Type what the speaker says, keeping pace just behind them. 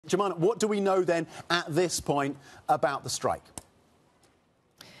Joumanna, what do we know then at this point about the strike?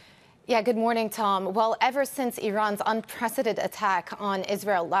 Yeah, good morning, Tom. Well, ever since Iran's unprecedented attack on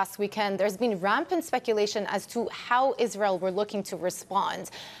Israel last weekend, there's been rampant speculation as to how Israel were looking to respond.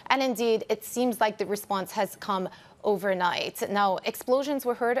 And indeed, it seems like the response has come overnight. Now, explosions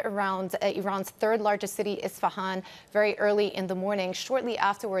were heard around Iran's third largest city, Isfahan, very early in the morning. Shortly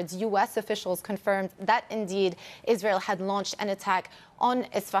afterwards, U.S. officials confirmed that indeed Israel had launched an attack on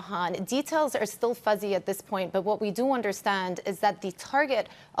Isfahan. Details are still fuzzy at this point, but what we do understand is that the target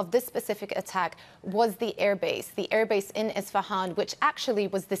of this specific attack was the airbase in Isfahan, which actually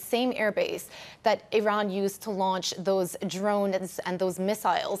was the same airbase that Iran used to launch those drones and those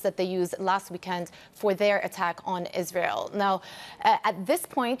missiles that they used last weekend for their attack on Israel. Now, at this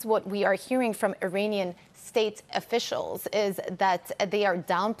point, what we are hearing from Iranian state officials is that they are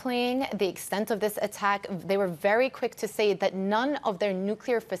downplaying the extent of this attack. They were very quick to say that none of their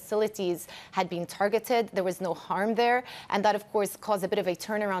nuclear facilities had been targeted. There was no harm there. And that, of course, caused a bit of a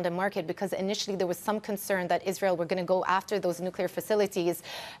turnaround in market because initially there was some concern that Israel were going to go after those nuclear facilities.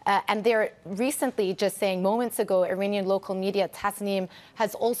 And they're recently just saying moments ago, Iranian local media, Tasnim,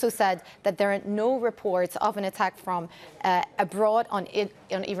 has also said that there are no reports of an attack from abroad on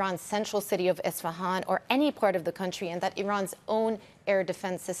Iran's central city of Isfahan or any part of the country, and that Iran's own air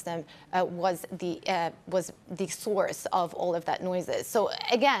defense system was the source of all of that noises. So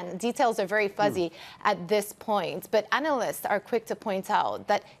again, details are very fuzzy at this point, but analysts are quick to point out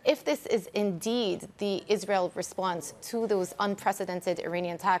that if this is indeed the Israel response to those unprecedented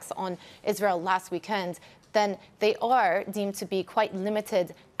Iranian attacks on Israel last weekend, then they are deemed to be quite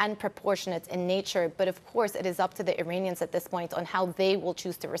limited and proportionate in nature. But of course, it is up to the Iranians at this point on how they will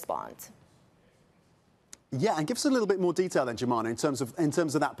choose to respond. Yeah, and give us a little bit more detail then, Joumanna, in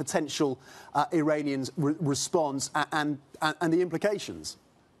terms of that potential Iranian response and the implications.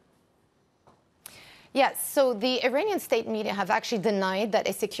 Yes, so the Iranian state media have actually denied that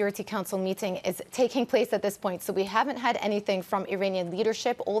a Security Council meeting is taking place at this point. So we haven't had anything from Iranian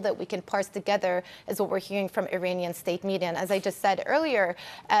leadership. All that we can parse together is what we're hearing from Iranian state media. And as I just said earlier,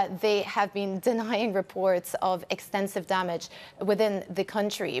 they have been denying reports of extensive damage within the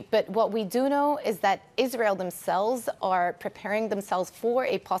country. But what we do know is that Israel themselves are preparing themselves for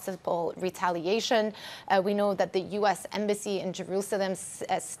a possible retaliation. We know that the U.S. Embassy in Jerusalem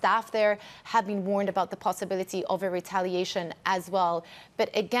staff there have been warned about the possibility of a retaliation as well.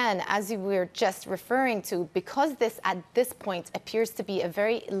 But again, as you were just referring to, because this at this point appears to be a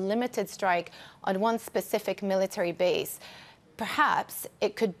very limited strike on one specific military base, perhaps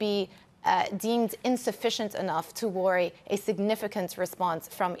it could be deemed insufficient enough to worry a significant response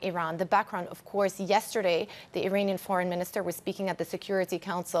from Iran. The background, of course, yesterday, the Iranian foreign minister was speaking at the Security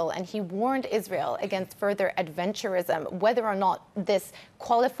Council, and he warned Israel against further adventurism. Whether or not this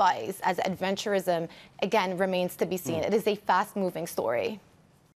qualifies as adventurism, again, remains to be seen. It is a fast-moving story.